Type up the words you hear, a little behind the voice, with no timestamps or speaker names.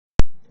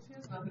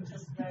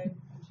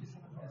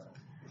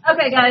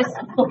Okay, guys.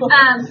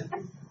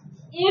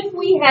 If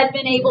we had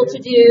been able to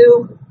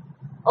do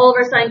all of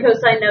our sine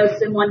cosine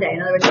notes in one day,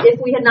 in other words, if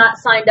we had not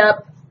signed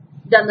up,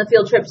 done the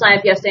field trip sign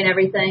up yesterday and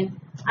everything,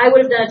 I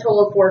would have done a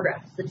total of 4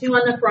 graphs, the 2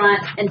 on the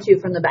front and 2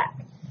 from the back.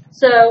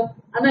 So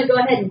I'm going to go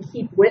ahead and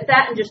keep with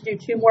that and just do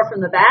 2 more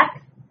from the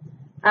back,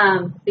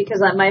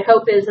 because my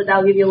hope is that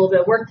that'll give you a little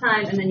bit of work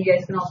time, and then you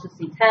guys can also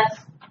see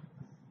tests.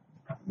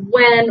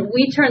 When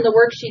we turn the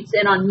worksheets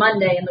in on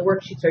Monday and the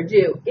worksheets are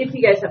due, if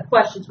you guys have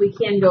questions, we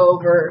can go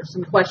over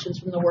some questions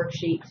from the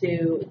worksheet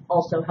to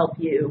also help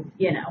you,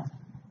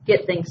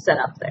 get things set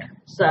up there.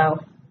 So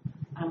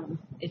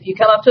if you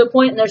come up to a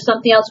point and there's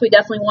something else we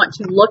definitely want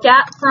to look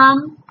at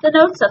from the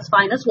notes, that's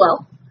fine as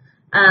well.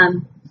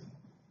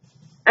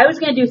 I was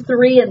going to do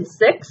 3 and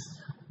 6.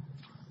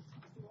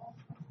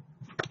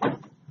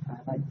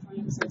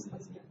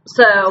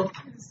 So,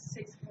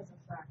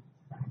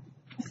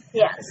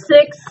 yeah,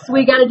 6,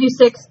 we got to do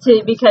 6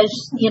 too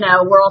because,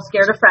 we're all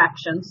scared of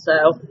fractions.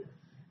 So,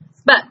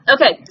 but,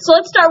 okay, so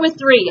let's start with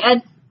 3.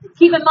 And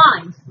keep in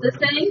mind, the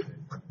thing,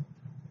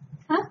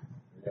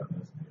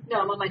 No,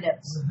 I'm on my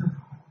notes.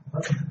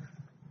 I'm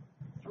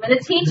going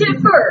to teach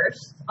it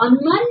first. On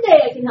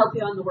Monday, I can help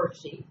you on the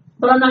worksheet,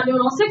 but I'm not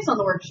doing all 6 on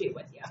the worksheet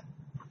with you.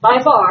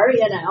 By far,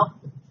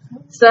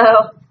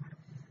 So,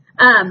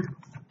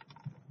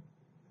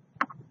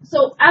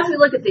 so as we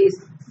look at these,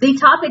 the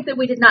topic that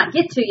we did not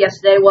get to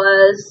yesterday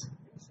was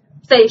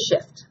phase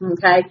shift,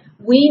 okay?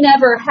 We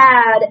never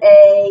had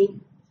a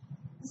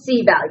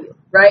C value,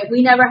 right?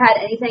 We never had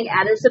anything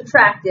added or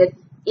subtracted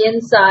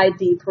inside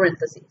the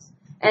parentheses.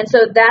 And so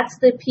that's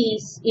the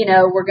piece,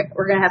 we're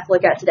going to have to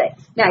look at today.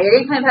 Now, you're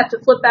going to kind of have to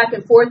flip back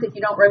and forth if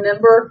you don't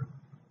remember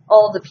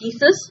all the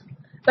pieces.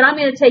 But I'm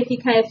going to take you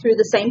kind of through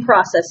the same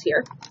process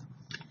here.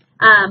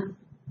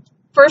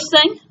 First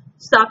thing,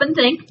 stop and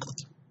think.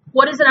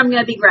 What is it I'm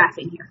going to be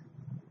graphing here?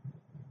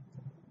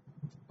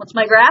 What's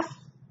my graph?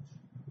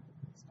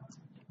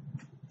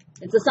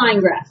 It's a sine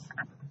graph.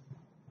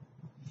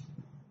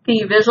 Can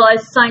you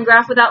visualize the sine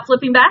graph without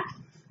flipping back?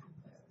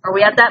 Are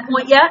we at that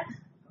point yet?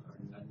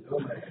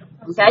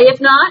 Okay, if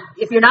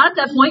you're not at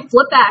that point,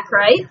 flip back,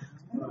 right?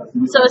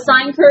 So a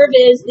sine curve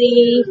is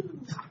the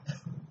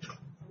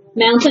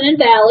mountain and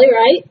valley,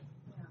 right?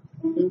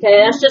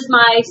 Okay, that's just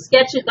my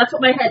sketch. That's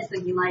what my head's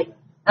thinking like.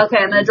 Okay,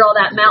 I'm going to draw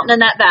that mountain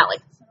and that valley.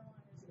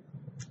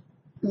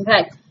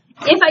 Okay,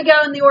 if I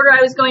go in the order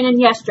I was going in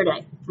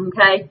yesterday,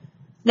 okay?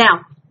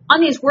 Now, on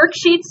these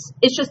worksheets,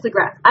 it's just the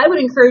graph. I would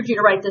encourage you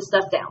to write this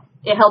stuff down.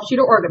 It helps you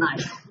to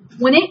organize.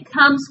 When it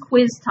comes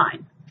quiz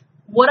time,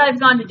 what I've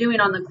gone to doing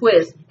on the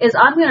quiz is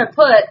I'm going to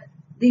put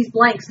these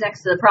blanks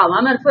next to the problem.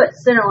 I'm going to put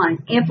center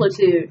line,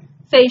 amplitude,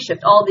 phase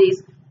shift, all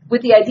these,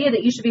 with the idea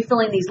that you should be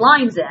filling these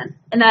lines in.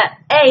 And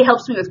that, A,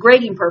 helps me with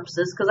grading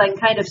purposes because I can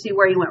kind of see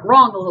where you went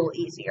wrong a little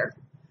easier.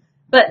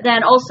 But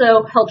then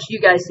also helps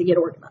you guys to get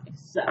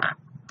organized. So,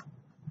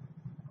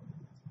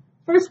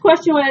 first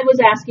question I was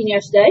asking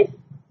yesterday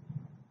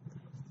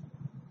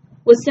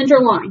was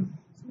center line.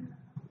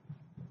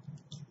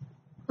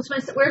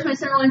 Where's my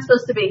center line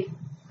supposed to be?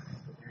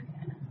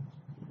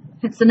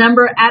 It's the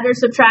number added or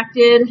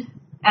subtracted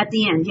at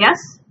the end, yes?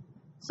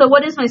 So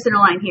what is my center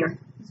line here?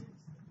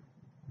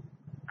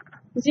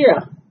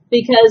 0,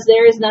 because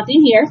there is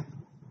nothing here.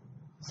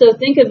 So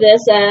think of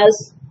this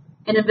as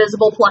an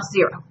invisible plus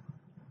 0,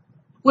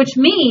 which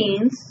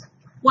means,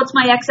 what's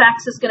my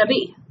x-axis going to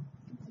be?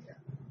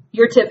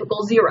 Your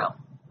typical 0,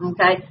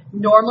 okay?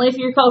 Normally, if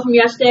you recall from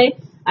yesterday,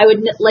 I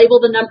would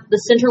label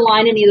the center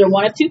line in either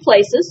one of 2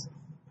 places.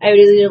 I would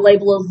either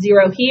label a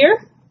 0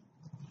 here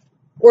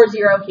or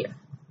 0 here.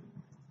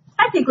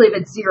 Technically, if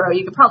it's 0,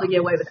 you could probably get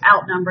away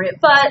without numbering it,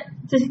 but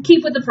to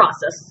keep with the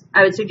process,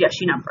 I would suggest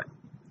you number it.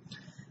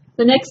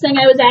 The next thing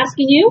I was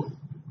asking you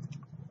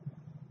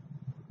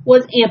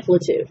was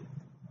amplitude.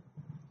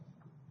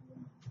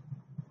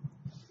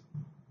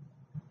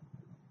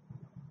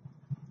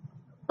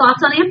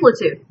 Thoughts on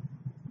amplitude?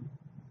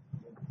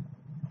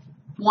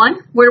 1,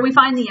 where do we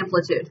find the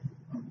amplitude?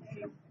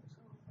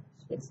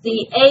 It's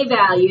the A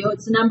value.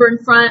 It's the number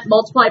in front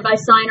multiplied by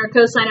sine or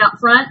cosine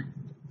out front.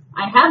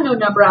 I have no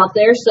number out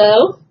there,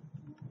 so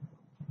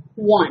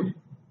 1.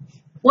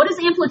 What does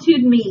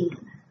amplitude mean?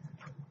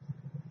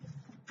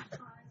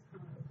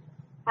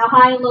 How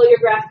high and low your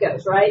graph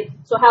goes, right?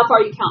 So how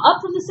far you count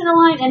up from the center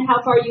line and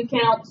how far you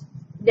count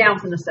down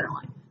from the center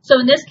line. So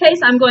in this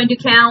case, I'm going to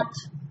count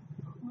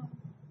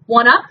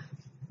 1 up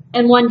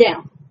and 1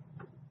 down,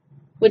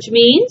 which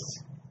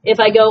means if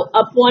I go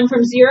up 1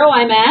 from 0,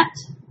 I'm at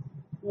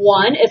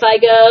 1. If I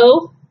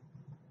go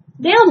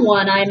down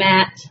 1, I'm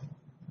at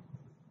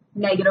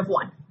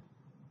 -1.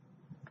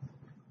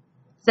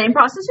 Same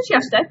process as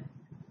yesterday.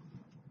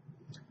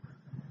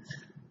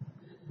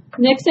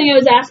 Next thing I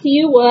was asking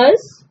you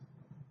was,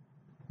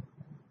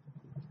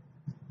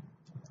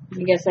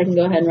 I guess I can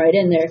go ahead and write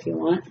in there if you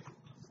want.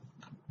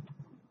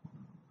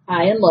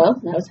 High and low.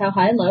 That was how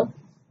high and low.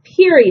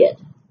 Period.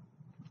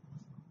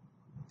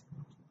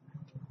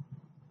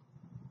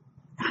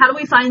 How do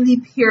we find the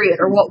period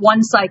or what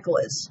one cycle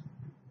is?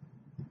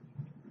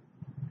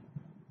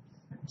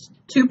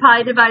 2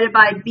 pi divided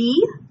by b.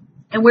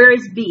 And where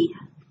is b?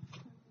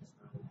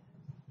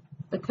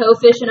 The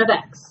coefficient of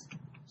x.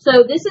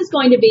 So this is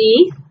going to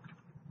be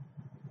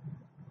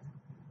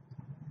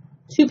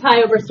 2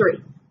 pi over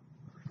 3.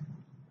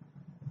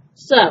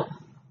 So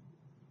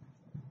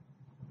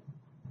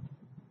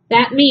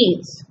that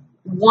means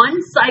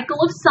one cycle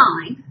of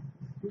sine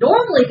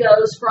normally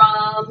goes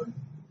from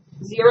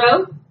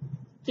 0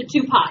 to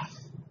 2 pi.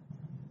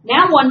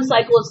 Now one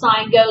cycle of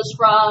sine goes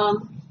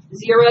from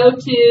 0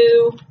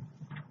 to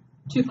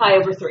 2 pi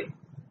over 3.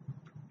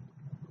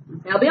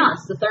 Okay, I'll be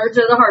honest, the thirds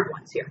are the hard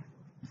ones here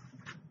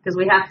because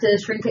we have to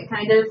shrink it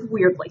kind of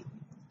weirdly.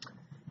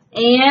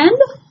 And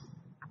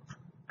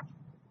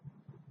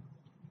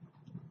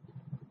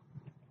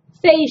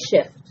phase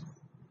shift.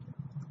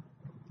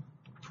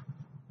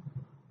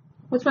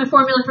 What's my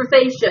formula for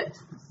phase shift?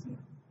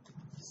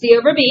 C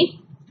over B.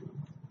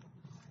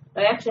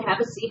 Do I actually have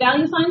a C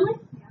value finally?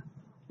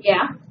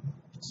 Yeah.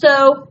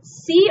 So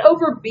C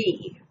over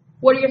B,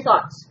 what are your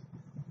thoughts?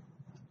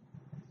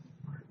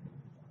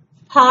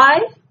 Pi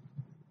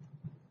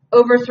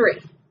over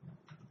 3.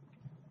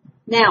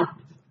 Now,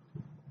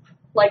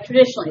 like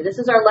traditionally, this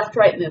is our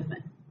left-right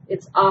movement.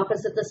 It's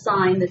opposite the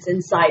sign that's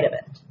inside of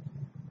it.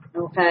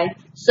 Okay?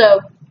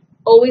 So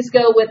always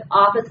go with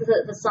opposite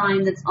the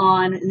sign that's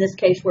on, in this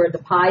case, where the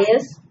pi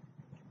is.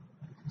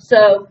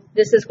 So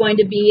this is going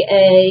to be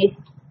a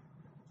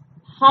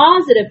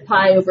positive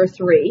pi over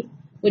 3,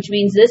 which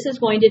means this is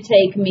going to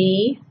take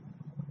me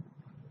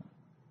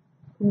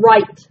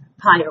right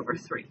pi over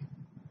 3.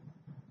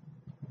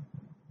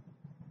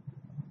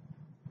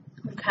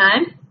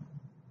 Okay?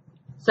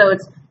 So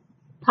it's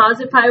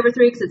positive pi over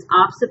 3 because it's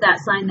opposite that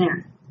sign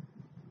there.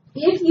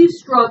 If you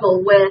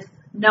struggle with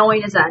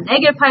knowing is that a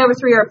negative pi over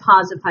 3 or a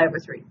positive pi over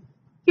 3,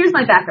 here's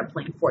my backup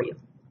plan for you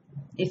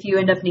if you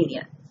end up needing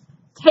it.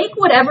 Take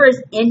whatever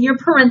is in your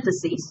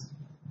parentheses,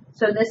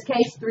 so in this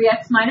case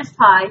 3x minus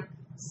pi,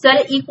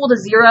 set it equal to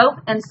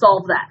 0 and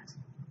solve that.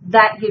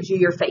 That gives you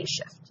your phase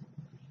shift.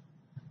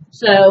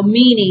 So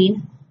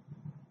meaning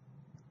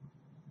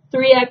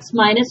 3x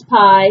minus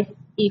pi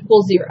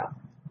equals 0.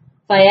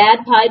 If I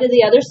add pi to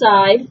the other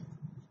side,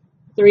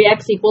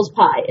 3x equals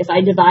pi. If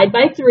I divide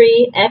by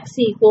 3, x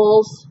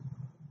equals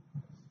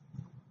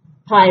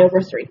pi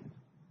over 3.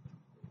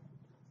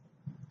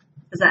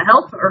 Does that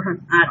help? Or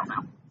I don't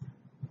know.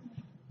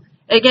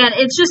 Again,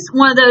 it's just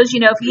one of those,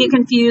 if you get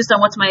confused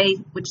on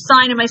which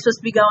sign am I supposed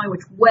to be going,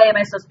 which way am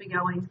I supposed to be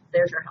going,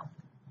 there's your help.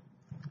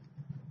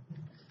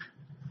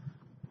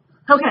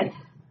 Okay,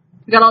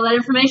 we got all that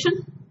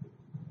information?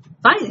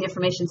 Finding the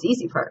information is the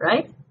easy part,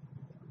 right?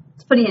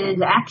 It's putting it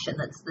into action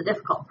that's the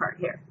difficult part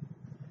here.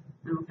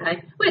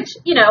 Okay, which,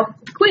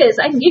 quiz,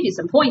 I can give you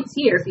some points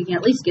here if you can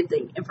at least get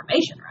the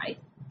information right.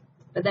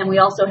 But then we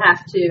also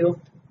have to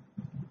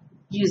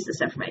use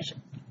this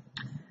information.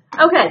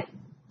 Okay,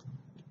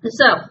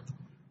 so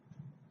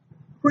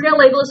we're going to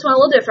label this one a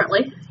little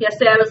differently.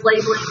 Yesterday I was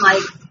labeling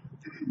like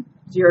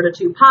 0 to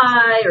 2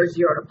 pi or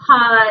 0 to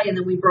pi, and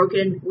then we broke it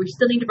in. We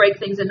still need to break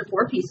things into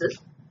 4 pieces.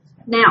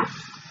 Now,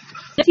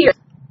 here,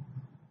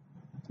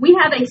 we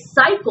have a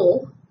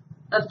cycle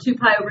of 2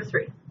 pi over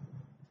 3.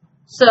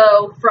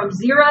 So from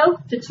 0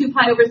 to 2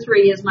 pi over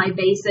 3 is my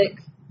basic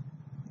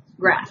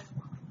graph.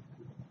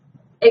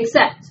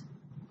 Except,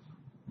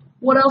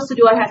 what else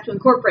do I have to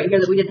incorporate here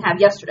that we didn't have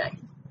yesterday?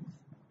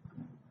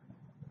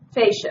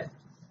 Phase shift.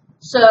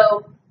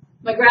 So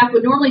my graph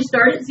would normally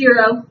start at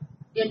 0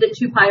 into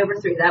 2 pi over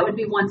 3. That would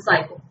be one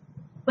cycle.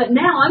 But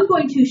now I'm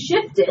going to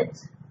shift it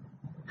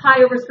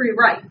pi over 3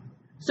 right.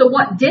 So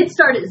what did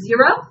start at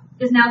 0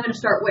 is now going to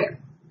start where?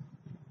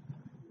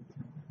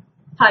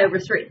 Pi over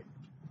 3.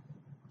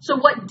 So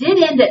what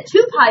did end at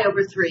 2 pi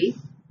over 3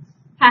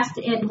 has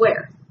to end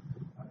where?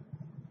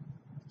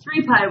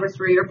 3 pi over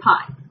 3 or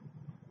pi.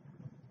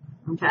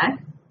 Okay?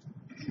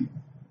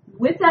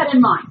 With that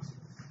in mind,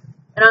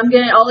 and I'm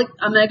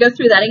going to go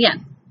through that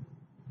again.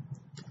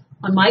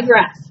 On my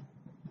graph,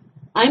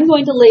 I'm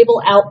going to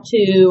label out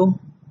to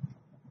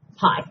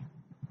pi.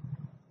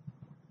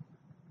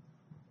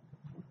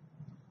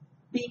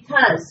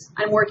 Because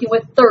I'm working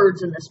with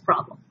thirds in this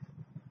problem.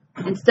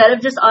 Instead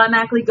of just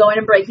automatically going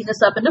and breaking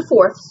this up into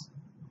fourths,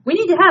 we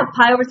need to have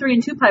pi over 3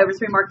 and 2 pi over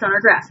 3 marked on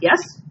our graph, yes?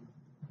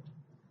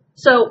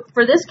 So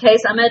for this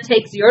case, I'm going to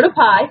take 0 to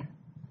pi,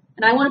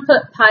 and I want to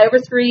put pi over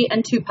 3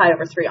 and 2 pi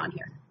over 3 on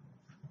here.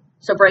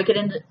 So break it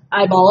into,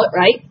 eyeball it,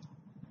 right?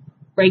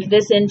 Break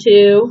this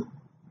into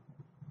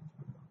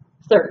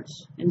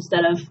thirds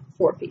instead of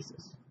 4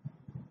 pieces.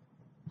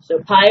 So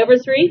pi over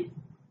 3,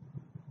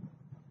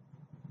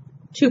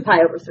 2 pi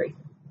over 3.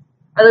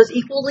 Are those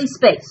equally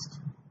spaced?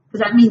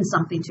 Because that means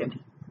something to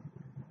me,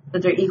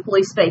 that they're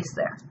equally spaced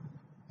there.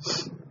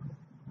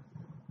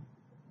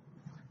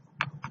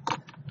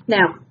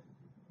 Now,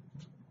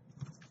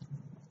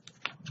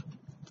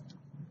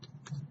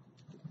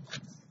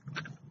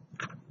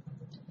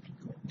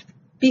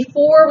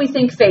 before we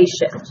think phase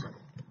shift,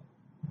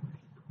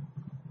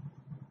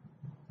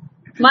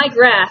 my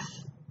graph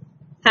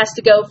has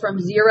to go from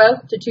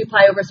 0 to 2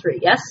 pi over 3,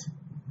 yes?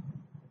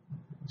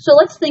 So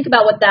let's think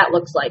about what that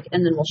looks like,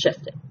 and then we'll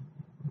shift it.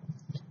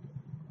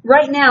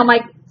 Right now, my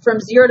from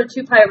 0 to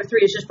 2 pi over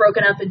 3 is just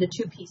broken up into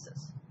 2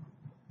 pieces.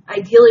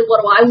 Ideally,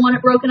 what do I want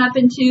it broken up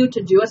into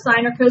to do a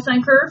sine or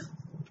cosine curve?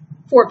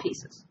 4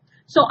 pieces.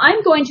 So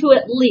I'm going to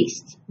at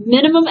least,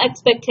 minimum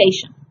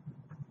expectation,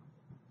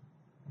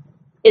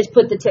 is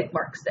put the tick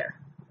marks there.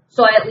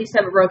 So I at least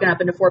have it broken up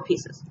into 4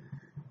 pieces.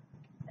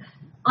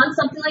 On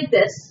something like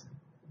this,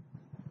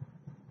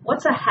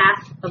 what's a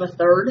half of a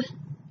third?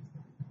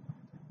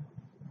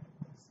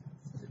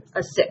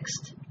 A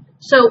sixth.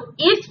 So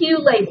if you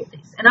label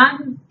these, and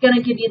I'm going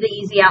to give you the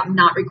easy out and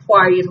not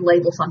require you to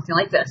label something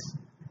like this,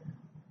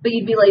 but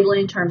you'd be labeling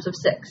in terms of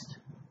sixth.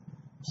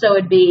 So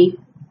it'd be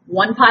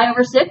 1 pi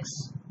over 6.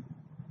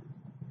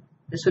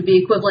 This would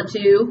be equivalent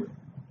to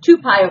 2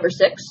 pi over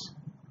 6.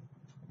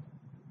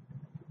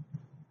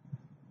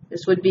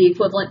 This would be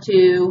equivalent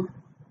to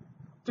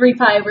 3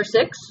 pi over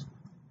 6.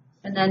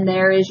 And then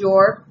there is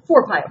your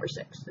 4 pi over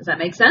 6. Does that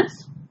make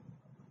sense?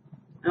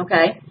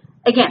 Okay.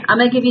 Again, I'm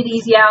going to give you the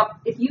easy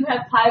out. If you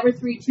have pi over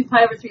 3, 2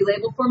 pi over 3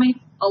 labeled for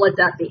me, I'll let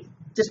that be.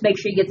 Just make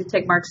sure you get the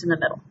tick marks in the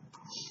middle.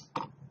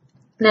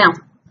 Now,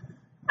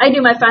 I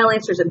do my final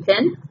answers in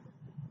pen.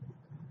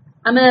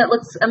 I'm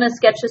gonna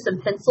sketch this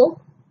in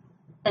pencil,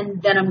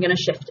 and then I'm gonna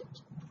shift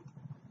it.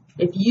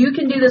 If you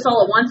can do this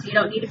all at once, you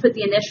don't need to put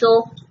the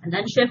initial and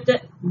then shift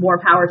it. More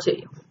power to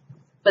you.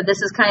 But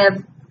this is kind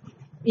of,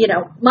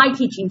 my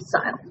teaching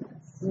style.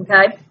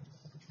 Okay.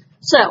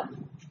 So,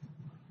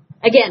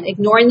 again,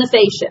 ignoring the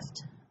phase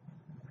shift.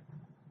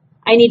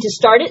 I need to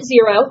start at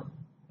 0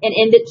 and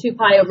end at 2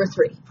 pi over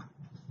 3.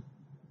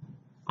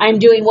 I'm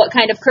doing what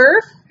kind of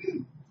curve?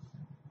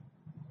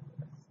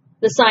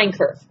 The sine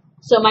curve.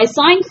 So my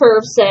sine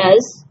curve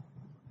says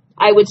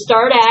I would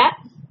start at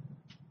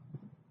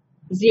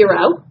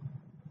 0.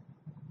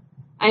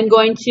 I'm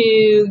going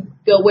to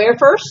go where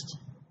first?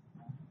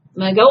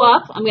 I'm going to go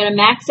up. I'm going to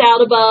max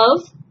out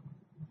above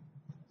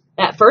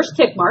that first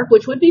tick mark,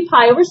 which would be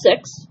pi over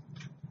 6.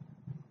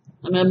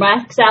 I'm going to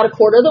max out a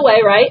quarter of the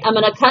way, right? I'm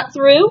going to cut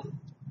through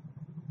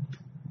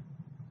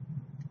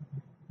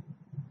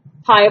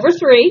pi over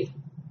 3.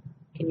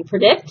 Can you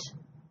predict?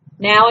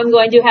 Now I'm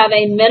going to have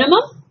a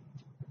minimum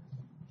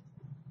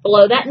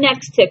below that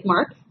next tick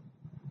mark,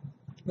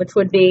 which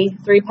would be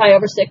 3 pi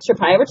over 6 or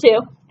pi over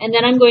 2. And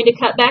then I'm going to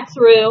cut back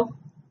through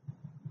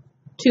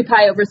 2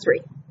 pi over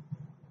 3.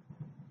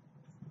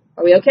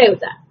 Are we okay with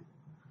that?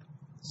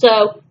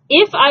 So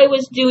if I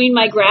was doing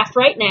my graph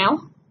right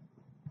now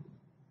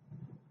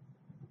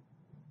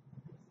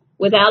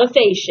without a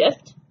phase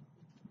shift,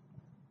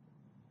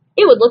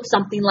 it would look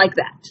something like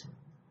that.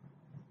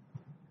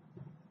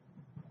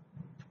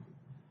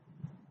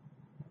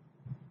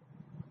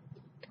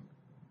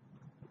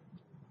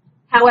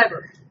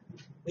 However,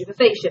 we have a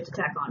phase shift to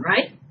tack on,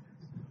 right?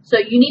 So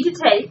you need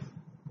to take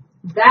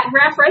that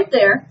graph right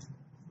there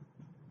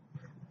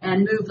and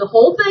move the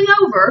whole thing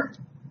over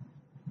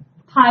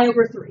pi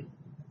over 3.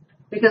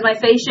 Because my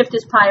phase shift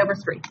is pi over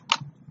 3.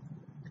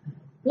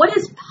 What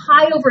is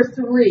pi over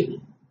 3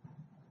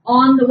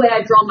 on the way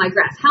I draw my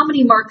graph? How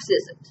many marks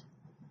is it?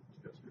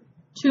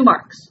 2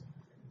 marks.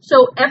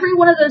 So every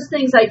one of those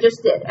things I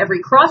just did, every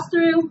cross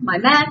through, my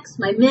max,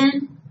 my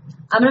min,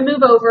 I'm going to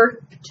move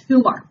over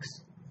 2 marks.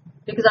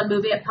 Because I'm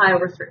moving at pi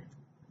over 3.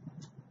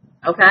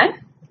 Okay?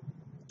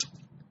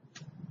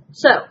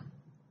 So,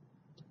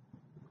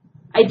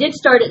 I did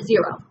start at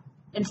 0.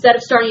 Instead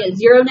of starting at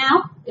 0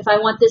 now, if I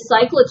want this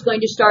cycle, it's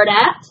going to start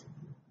at,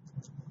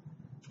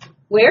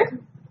 where?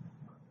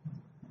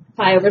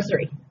 Pi over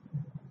 3.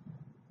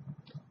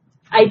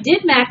 I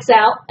did max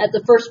out at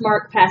the first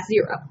mark past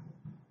 0.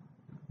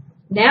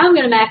 Now I'm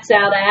going to max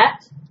out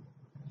at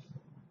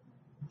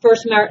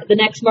the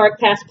next mark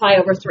past pi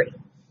over 3.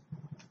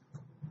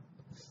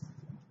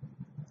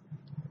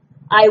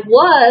 I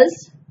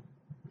was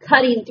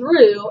cutting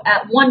through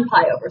at 1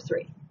 pi over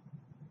 3.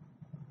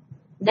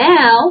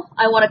 Now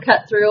I want to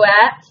cut through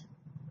at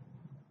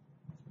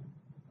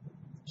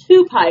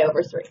 2 pi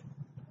over 3.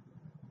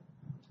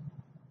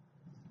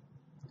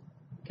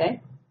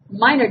 Okay,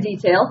 minor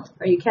detail.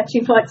 Are you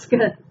catching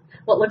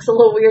what looks a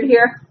little weird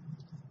here?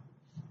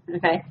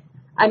 Okay,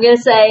 I'm going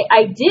to say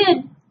I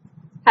did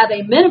have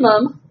a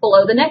minimum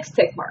below the next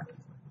tick mark.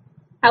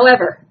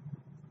 However,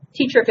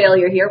 teacher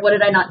failure here. What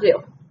did I not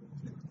do?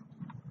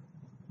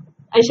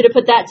 I should have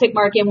put that tick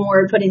mark in when we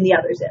were putting the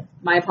others in.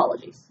 My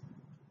apologies.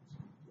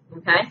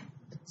 Okay?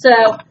 So,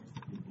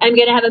 I'm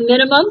going to have a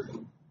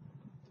minimum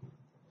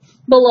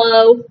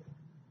below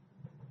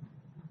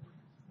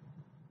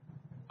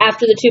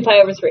after the 2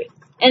 pi over 3.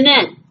 And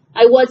then,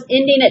 I was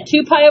ending at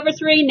 2 pi over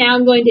 3. Now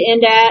I'm going to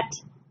end at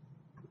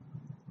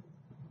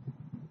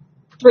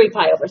 3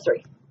 pi over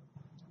 3.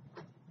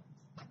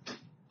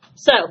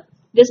 So,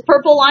 this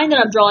purple line that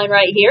I'm drawing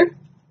right here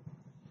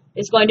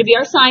is going to be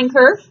our sine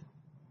curve.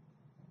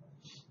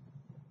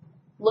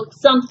 Look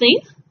something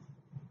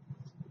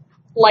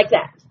like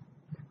that.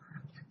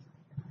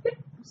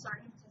 I'm sorry,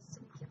 I'm just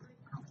sitting here right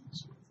now.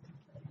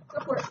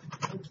 Go for it.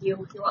 Thank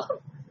you. You're welcome.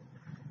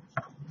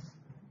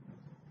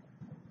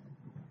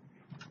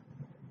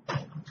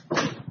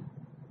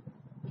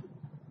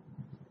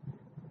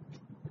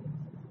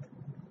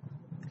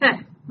 Okay,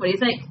 what do you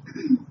think?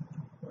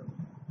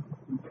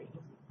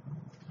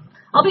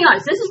 I'll be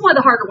honest, this is one of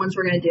the harder ones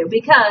we're going to do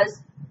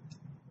because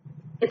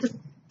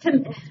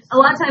a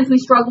lot of times we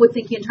struggle with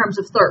thinking in terms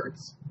of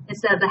thirds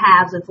instead of the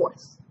halves and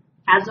fourths.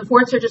 Halves and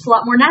fourths are just a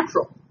lot more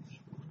natural.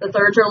 The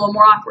thirds are a little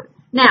more awkward.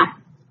 Now,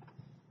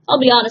 I'll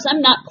be honest,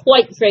 I'm not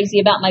quite crazy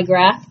about my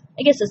graph.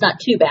 I guess it's not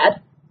too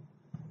bad.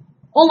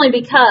 Only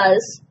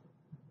because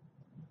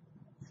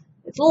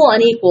it's a little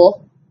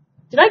unequal.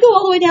 Did I go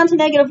all the way down to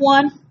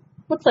 -1?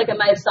 Looks like I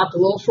might have stopped a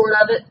little short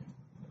of it.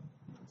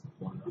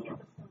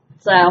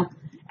 So,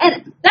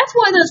 and that's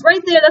one of those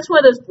right there, that's one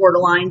of those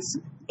borderlines.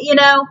 You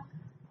know,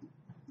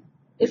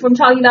 if I'm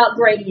talking about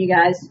grading you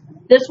guys,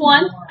 this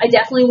one, I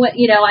definitely went,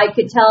 I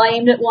could tell I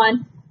aimed at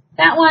 1.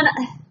 That one,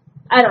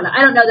 I don't know.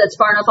 I don't know that's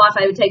far enough off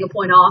I would take a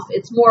point off.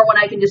 It's more when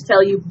I can just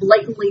tell you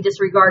blatantly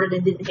disregarded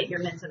and didn't hit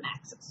your mins and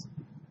maxes.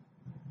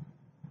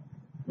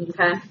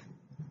 Okay.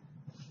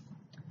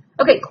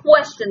 Okay,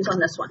 questions on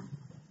this one?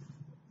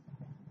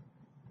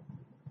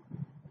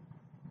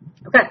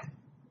 Okay.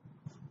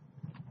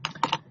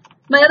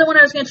 My other one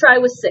I was going to try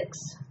was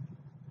 6.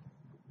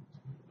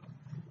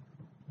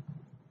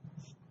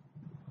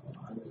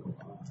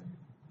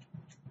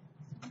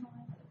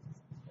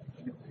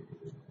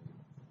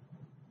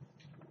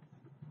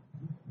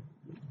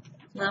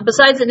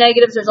 Besides the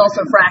negatives, there's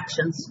also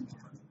fractions.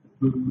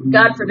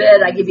 God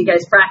forbid I give you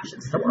guys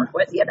fractions to work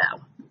with,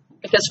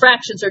 because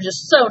fractions are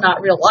just so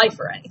not real life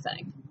or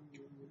anything.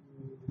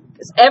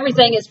 Because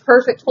everything is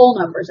perfect whole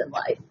numbers in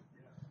life.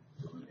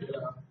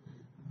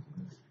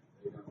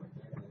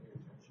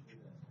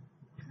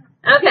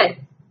 Okay.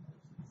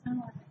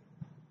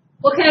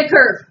 What kind of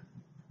curve?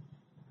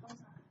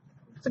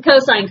 It's a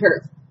cosine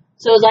curve.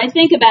 So as I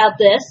think about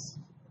this,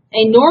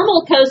 a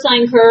normal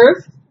cosine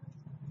curve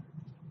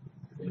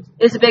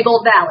is a big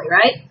old valley,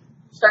 right?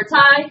 Starts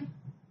high,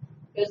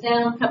 goes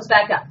down, comes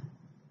back up.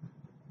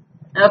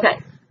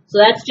 Okay, so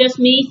that's just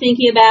me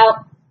thinking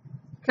about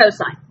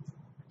cosine.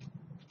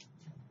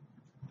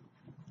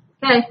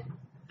 Okay.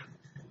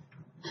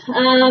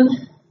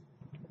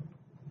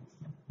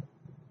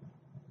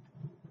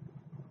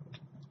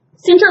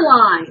 Center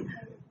line.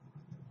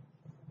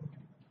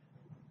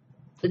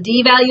 The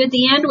D value at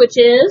the end, which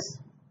is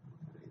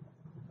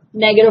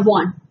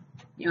 -1.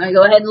 You want to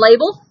go ahead and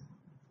label?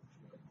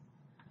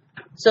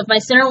 So if my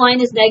center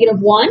line is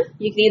 -1,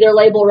 you can either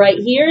label right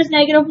here as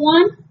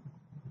 -1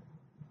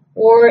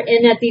 or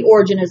in at the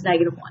origin as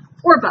 -1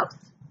 or both,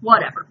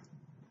 whatever.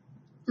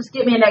 Just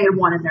give me a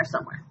 -1 in there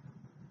somewhere.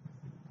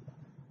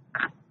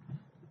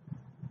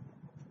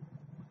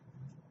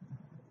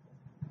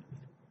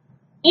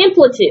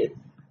 Amplitude.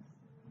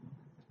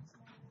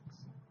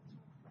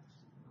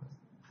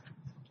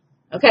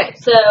 Okay,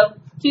 so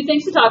 2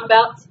 things to talk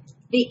about.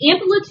 The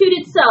amplitude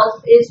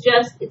itself is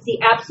it's the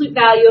absolute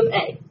value of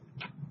A.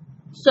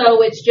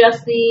 So it's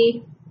just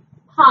the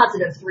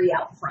positive 3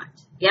 out front.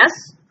 Yes?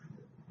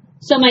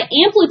 So my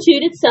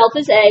amplitude itself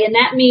is A, and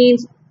that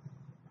means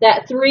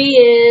that 3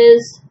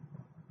 is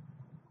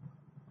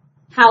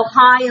how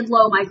high and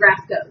low my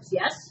graph goes.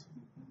 Yes?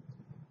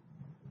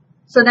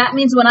 So that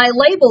means when I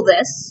label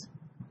this,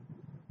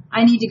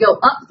 I need to go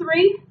up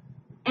 3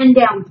 and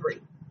down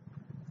 3.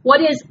 What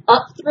is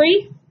up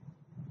 3?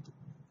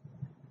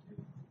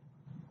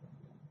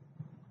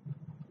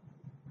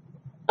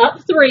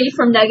 Up 3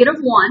 from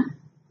 -1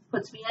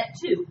 puts me at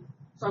 2.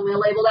 So I'm going to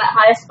label that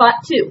highest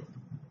spot 2.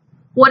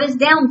 What is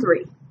down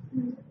 3?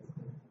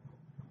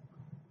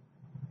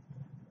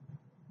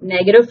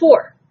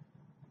 -4.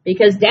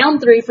 Because down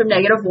 3 from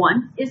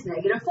 -1 is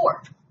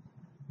 -4.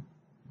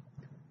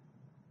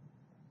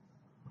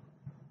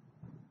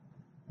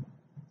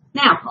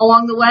 Now,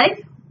 along the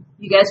way,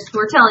 you guys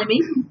were telling me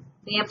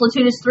the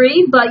amplitude is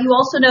 3, but you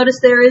also notice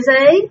there is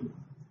a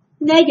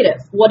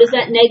negative. What does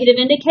that negative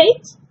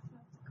indicate?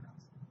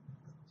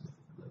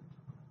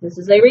 This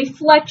is a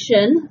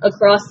reflection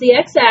across the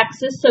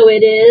x-axis, so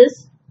it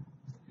is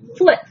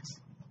flipped.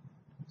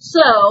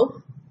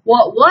 So,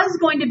 what was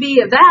going to be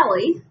a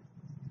valley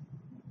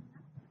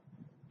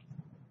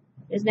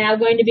is now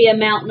going to be a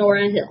mountain or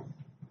a hill.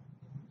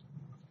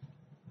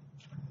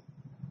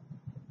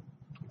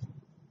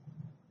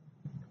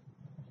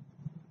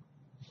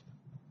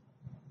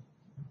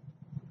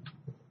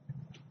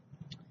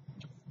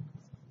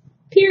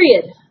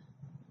 Period.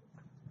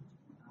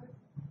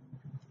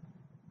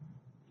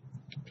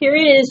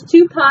 Period is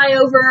 2 pi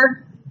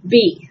over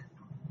b.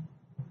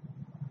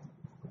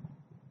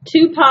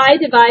 2 pi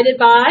divided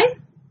by,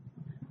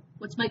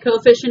 what's my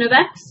coefficient of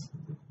x?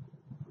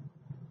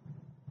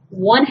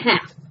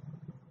 1/2.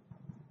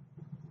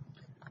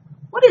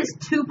 What is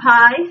 2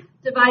 pi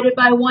divided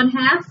by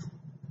 1/2?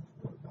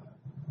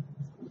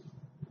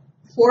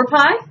 4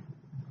 pi.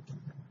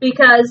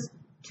 Because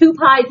 2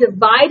 pi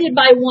divided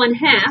by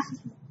 1/2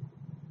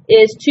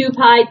 is 2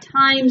 pi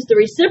times the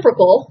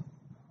reciprocal,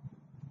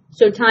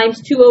 so times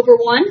 2 over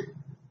 1,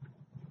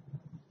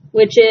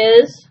 which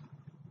is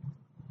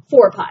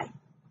 4 pi.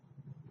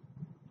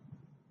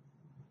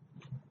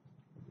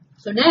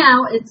 So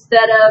now,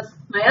 instead of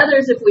my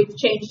others, if we've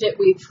changed it,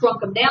 we've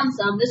shrunk them down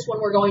some, this one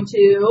we're going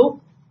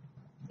to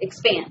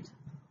expand.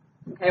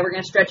 Okay, we're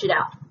going to stretch it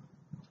out.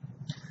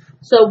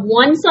 So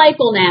one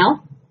cycle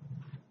now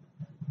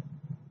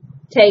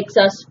takes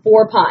us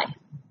 4 pi.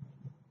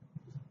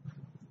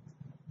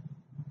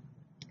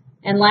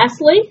 And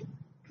lastly,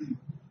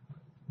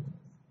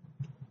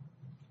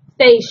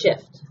 phase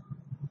shift.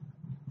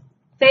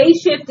 Phase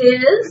shift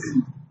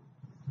is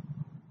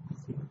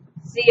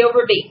C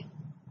over B.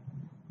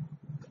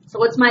 So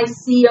what's my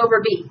C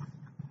over B?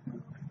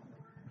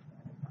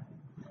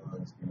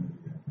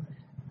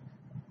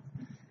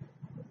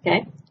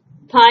 Okay.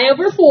 Pi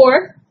over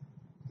 4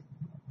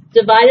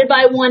 divided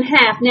by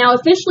 1/2. Now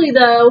officially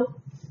though,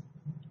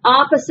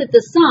 opposite the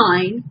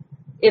sign,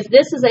 if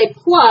this is a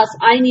plus,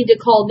 I need to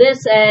call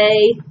this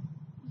a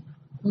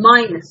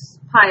minus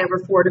pi over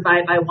 4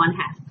 divided by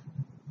 1/2.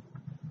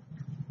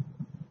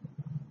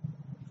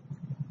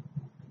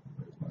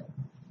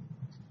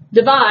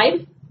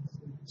 Divide.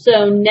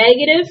 So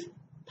negative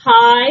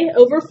pi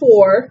over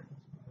 4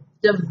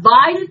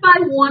 divided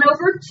by 1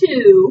 over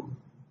 2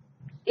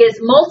 is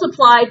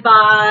multiplied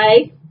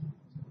by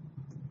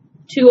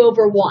 2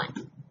 over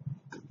 1.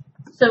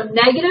 So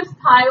negative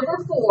pi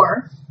over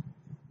 4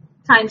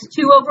 times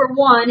 2 over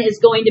 1 is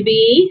going to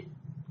be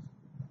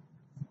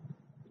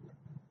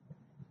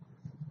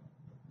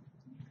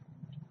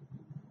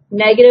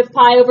negative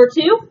pi over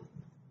 2.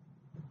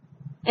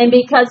 And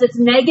because it's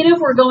negative,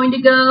 we're going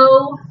to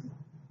go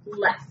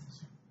left.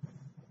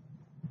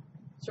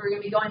 So we're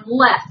going to be going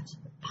left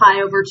pi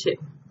over 2.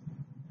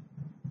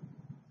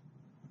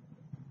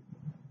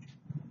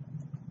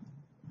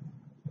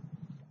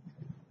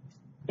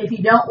 If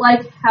you don't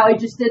like how I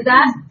just did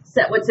that,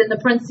 set what's in the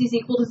parentheses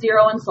equal to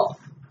 0 and solve.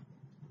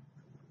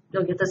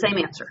 You'll get the same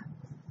answer.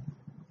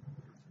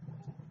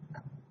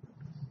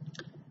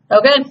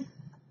 Okay.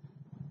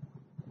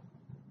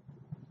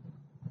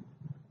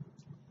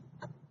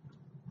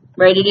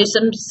 Ready to do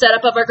some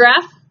setup of our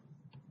graph?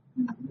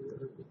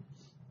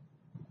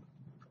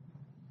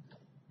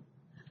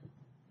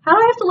 How do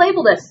I have to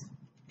label this?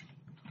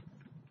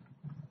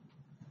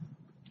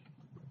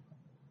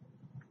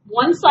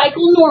 One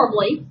cycle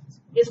normally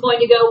is going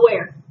to go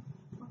where?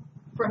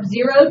 From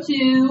 0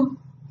 to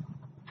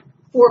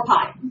 4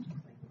 pi.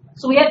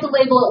 So we have to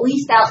label at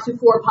least out to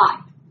 4 pi.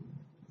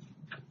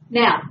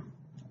 Now,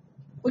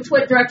 which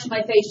way direction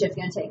my phase shift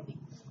going to take me?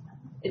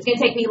 It's going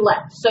to take me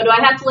left. So do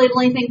I have to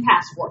label anything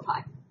past 4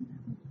 pi?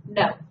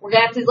 No. We're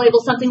going to have to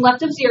label something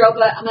left of 0,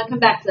 but I'm going to come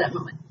back to that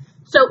moment.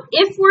 So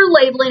if we're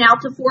labeling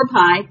out to 4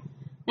 pi,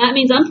 that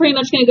means I'm pretty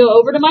much going to go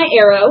over to my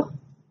arrow,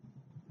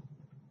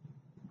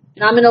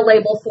 and I'm going to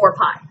label 4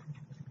 pi.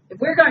 If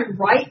we're going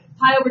right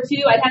pi over 2,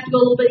 I'd have to go a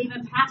little bit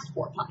even past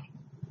 4 pi.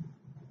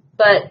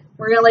 But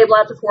we're going to label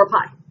out to 4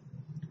 pi.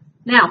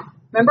 Now,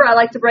 remember I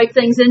like to break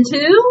things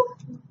into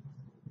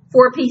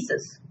 4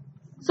 pieces.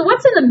 So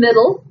what's in the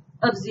middle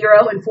of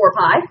 0 and 4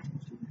 pi?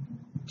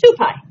 2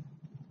 pi.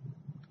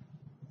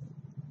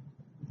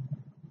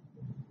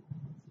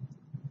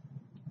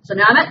 So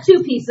now I'm at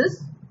 2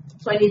 pieces,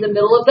 so I need the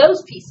middle of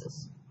those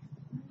pieces.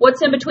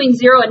 What's in between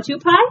 0 and 2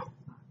 pi?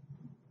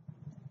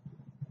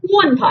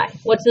 1 pi.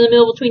 What's in the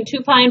middle between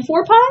 2 pi and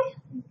 4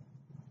 pi?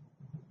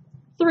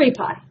 3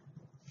 pi.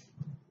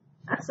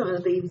 That's some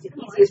of the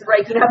easiest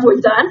breaking up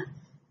we've done.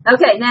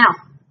 Okay, now,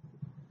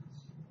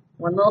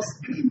 one little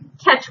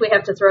catch we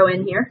have to throw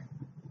in here.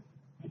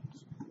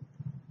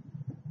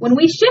 When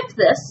we shift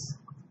this,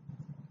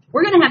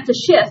 we're going to have to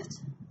shift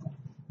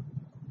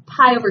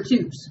pi over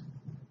 2's.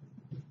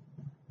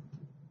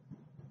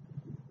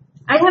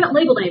 I haven't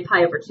labeled any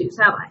pi over 2's,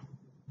 have I?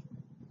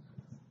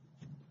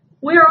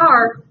 Where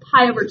are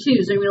pi over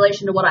 2's in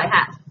relation to what I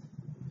have?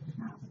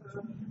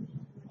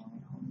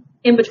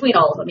 In between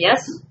all of them,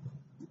 yes?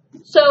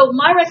 So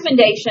my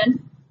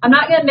recommendation, I'm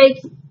not going to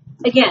make,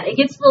 again, it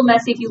gets a little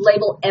messy if you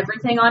label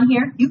everything on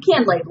here. You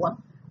can label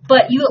them,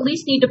 but you at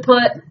least need to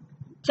put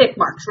tick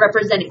marks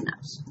representing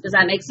those. Does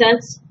that make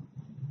sense?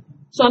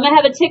 So I'm going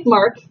to have a tick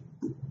mark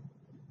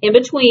in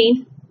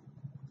between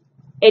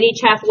at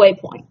each halfway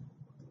point.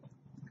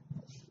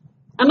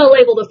 I'm going to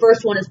label the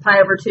first one as pi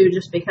over 2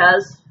 just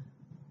because,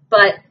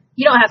 but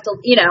you don't have to,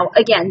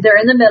 again, they're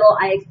in the middle.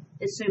 I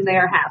assume they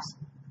are halves.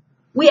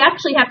 We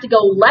actually have to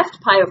go left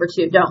pi over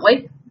 2, don't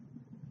we?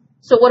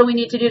 So what do we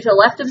need to do to the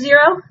left of 0?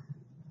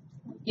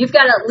 You've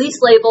got to at least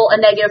label a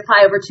negative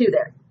pi over 2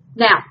 there.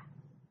 Now,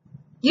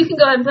 you can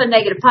go ahead and put a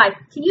negative pi.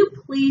 Can you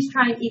please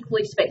try and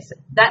equally space it?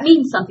 That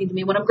means something to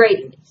me when I'm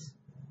grading these.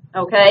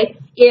 Okay?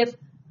 If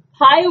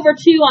pi over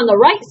 2 on the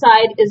right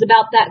side is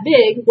about that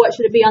big, what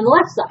should it be on the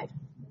left side?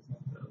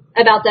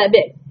 About that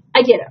big.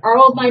 I get it. Are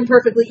all of mine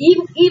perfectly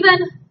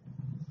even?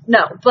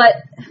 No,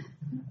 but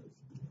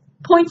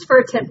points for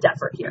attempt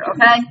effort here,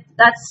 okay?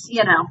 That's,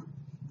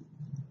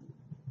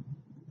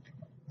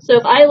 So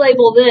if I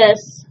label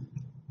this,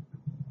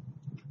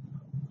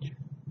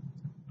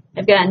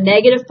 I've got a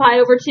negative pi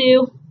over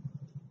 2,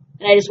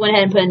 and I just went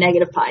ahead and put a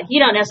negative pi. You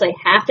don't necessarily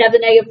have to have the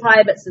negative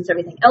pi, but since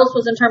everything else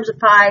was in terms of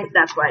pi,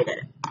 that's why I did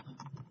it.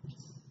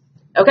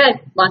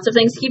 Okay, lots of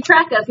things to keep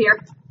track of here.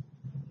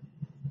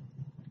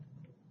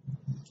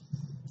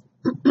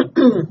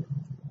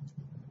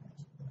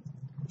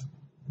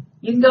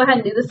 You can go ahead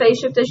and do the phase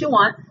shift as you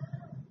want.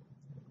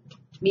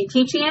 Me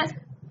teaching it,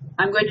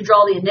 I'm going to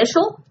draw the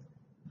initial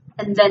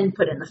and then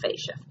put in the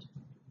phase shift.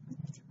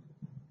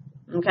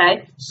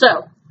 Okay,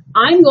 so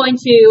I'm going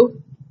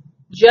to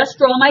just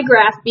draw my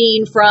graph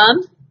being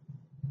from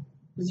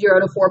 0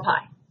 to 4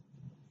 pi.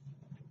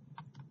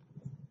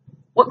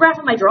 What graph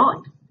am I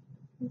drawing?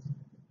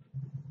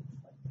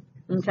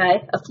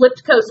 Okay, a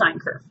flipped cosine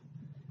curve,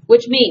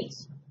 which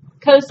means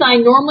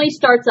cosine normally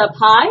starts up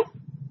high.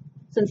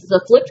 Since it's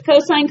a flipped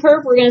cosine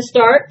curve, we're going to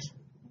start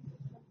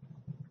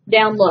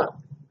down low.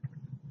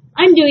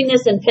 I'm doing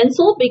this in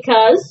pencil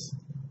because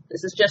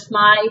this is just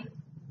my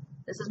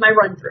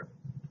run through.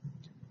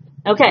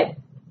 Okay,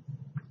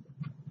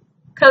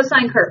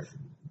 cosine curve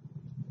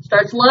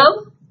starts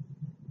low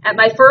at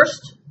my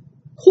first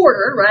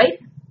quarter, right?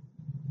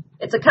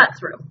 It's a cut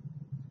through.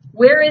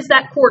 Where is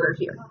that quarter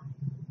here?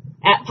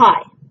 At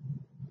pi.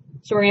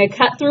 So we're going to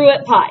cut through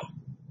at pi.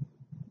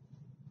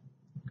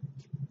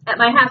 At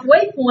my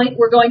halfway point,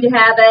 we're going to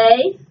have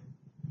a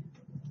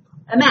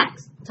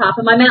max, top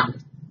of my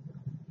mountain.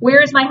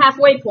 Where is my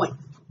halfway point?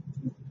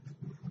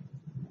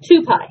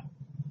 2 pi.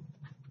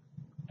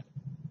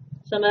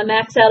 So I'm going to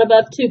max out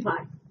above 2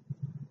 pi.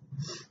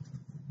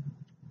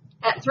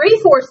 At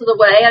 3/4 of the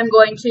way, I'm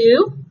going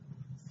to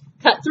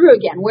cut through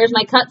again. Where's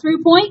my cut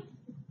through point?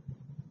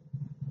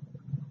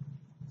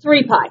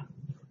 3 pi.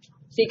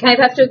 So you kind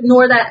of have to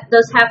ignore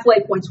those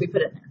halfway points we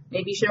put in there.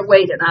 Maybe you should have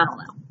waited, I don't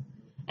know.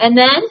 And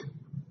then,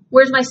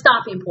 where's my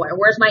stopping point, or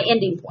where's my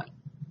ending point?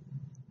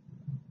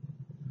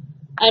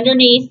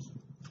 Underneath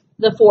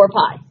the 4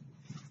 pi.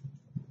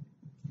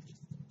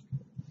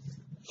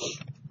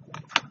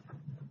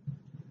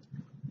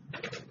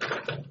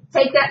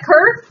 Take that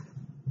curve.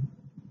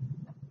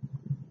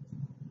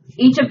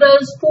 Each of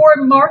those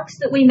 4 marks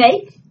that we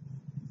make,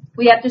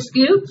 we have to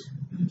scoot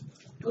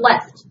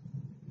left.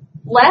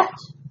 Left,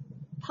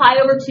 pi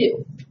over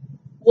 2.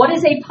 What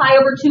is a pi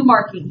over 2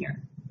 marking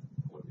here?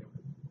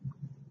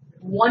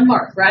 1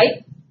 mark,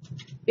 right?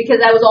 Because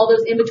that was all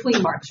those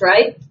in-between marks,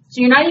 right? So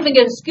you're not even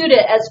going to scoot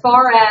it as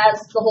far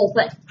as the whole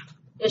thing.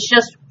 It's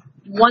just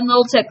 1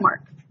 little tick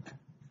mark.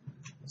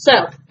 So,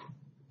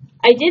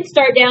 I did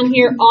start down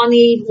here on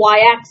the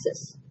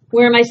y-axis.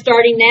 Where am I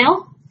starting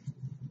now?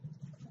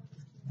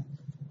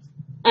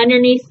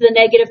 Underneath the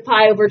negative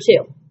pi over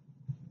 2.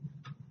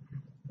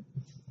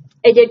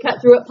 I did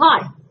cut through at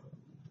pi.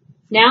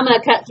 Now I'm going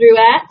to cut through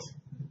at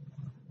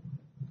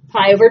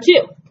pi over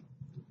 2.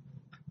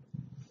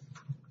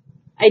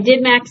 I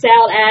did max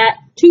out at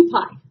 2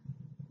 pi.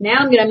 Now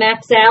I'm going to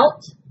max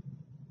out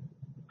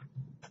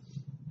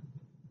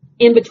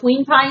in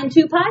between pi and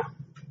 2 pi.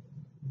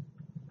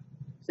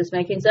 Is this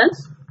making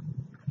sense?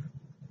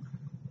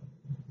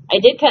 I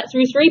did cut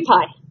through 3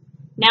 pi.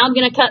 Now I'm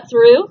going to cut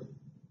through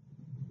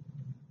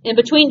in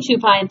between 2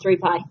 pi and 3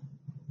 pi.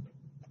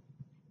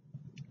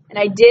 And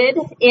I did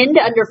end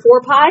under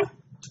 4 pi.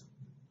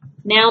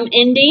 Now I'm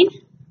ending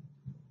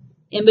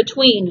in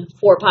between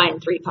 4 pi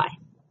and 3 pi.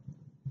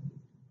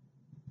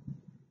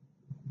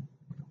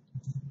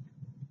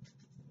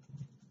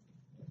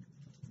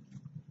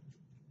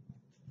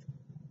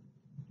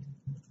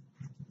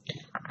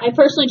 I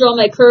personally draw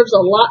my curves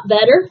a lot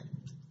better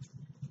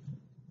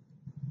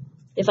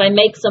if I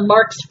make some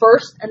marks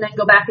first and then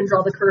go back and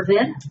draw the curve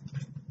in.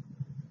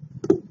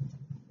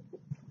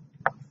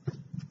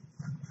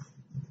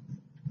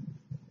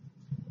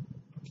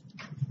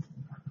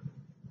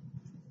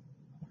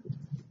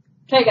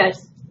 Okay,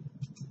 guys,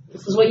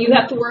 this is what you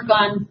have to work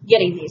on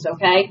getting these,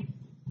 okay?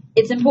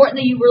 It's important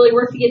that you really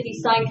work to get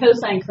these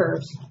sine-cosine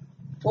curves.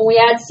 When we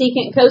add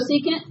secant and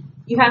cosecant,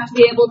 you have to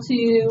be able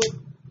to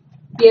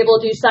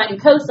do sine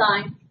and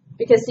cosine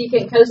because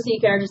secant and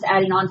cosecant are just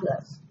adding on to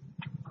those.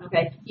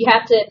 Okay, you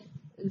have to,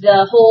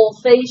 the whole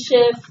phase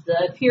shift,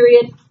 the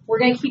period, we're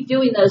going to keep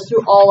doing those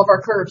through all of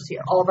our curves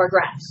here, all of our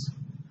graphs.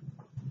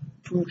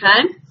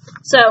 Okay,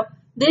 so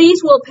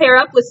these will pair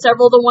up with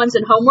several of the ones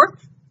in homework.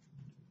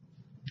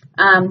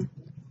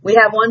 We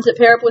have ones that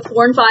pair up with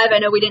 4 and 5. I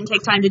know we didn't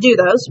take time to do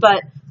those,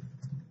 but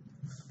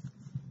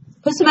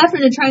put some effort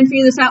into trying to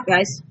figure this out,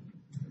 guys.